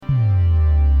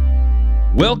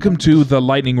Welcome to the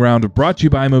Lightning Round, brought to you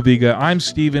by Moviga. I'm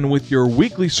Steven with your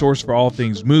weekly source for all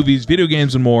things movies, video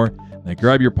games, and more. Now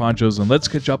grab your ponchos and let's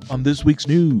catch up on this week's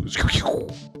news.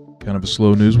 Kind of a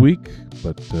slow news week,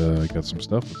 but I got some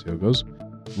stuff. Let's see how it goes.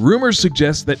 Rumors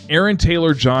suggest that Aaron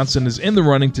Taylor Johnson is in the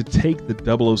running to take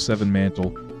the 007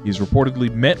 mantle. He's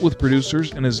reportedly met with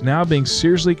producers and is now being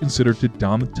seriously considered to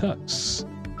don the tux.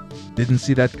 Didn't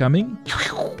see that coming?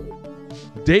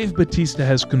 Dave Bautista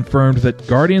has confirmed that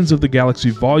Guardians of the Galaxy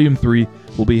Volume 3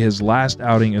 will be his last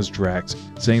outing as Drax,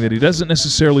 saying that he doesn't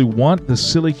necessarily want the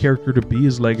silly character to be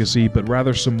his legacy, but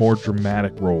rather some more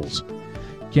dramatic roles.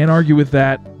 Can't argue with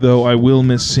that, though I will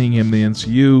miss seeing him in the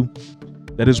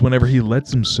MCU. That is whenever he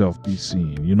lets himself be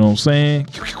seen, you know what I'm saying?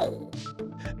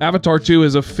 Avatar 2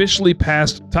 has officially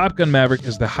passed Top Gun Maverick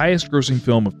as the highest grossing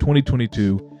film of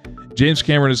 2022. James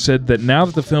Cameron has said that now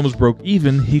that the film is broke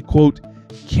even, he, quote,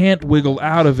 can't wiggle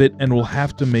out of it and will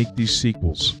have to make these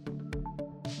sequels.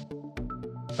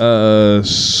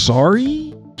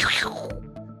 Sorry?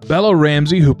 Bella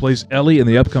Ramsey, who plays Ellie in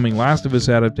the upcoming Last of Us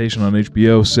adaptation on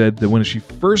HBO, said that when she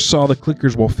first saw the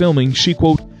clickers while filming, she,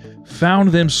 quote, found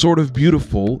them sort of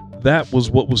beautiful. That was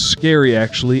what was scary,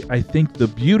 actually. I think the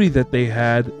beauty that they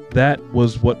had, that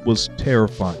was what was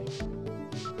terrifying.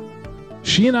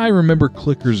 She and I remember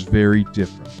clickers very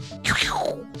different.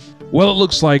 Well, it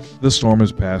looks like the storm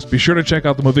has passed. Be sure to check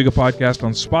out the Moviga podcast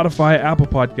on Spotify, Apple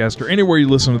Podcast, or anywhere you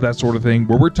listen to that sort of thing,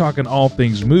 where we're talking all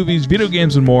things movies, video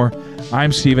games, and more.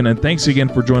 I'm Steven, and thanks again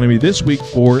for joining me this week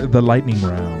for the Lightning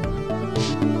Round.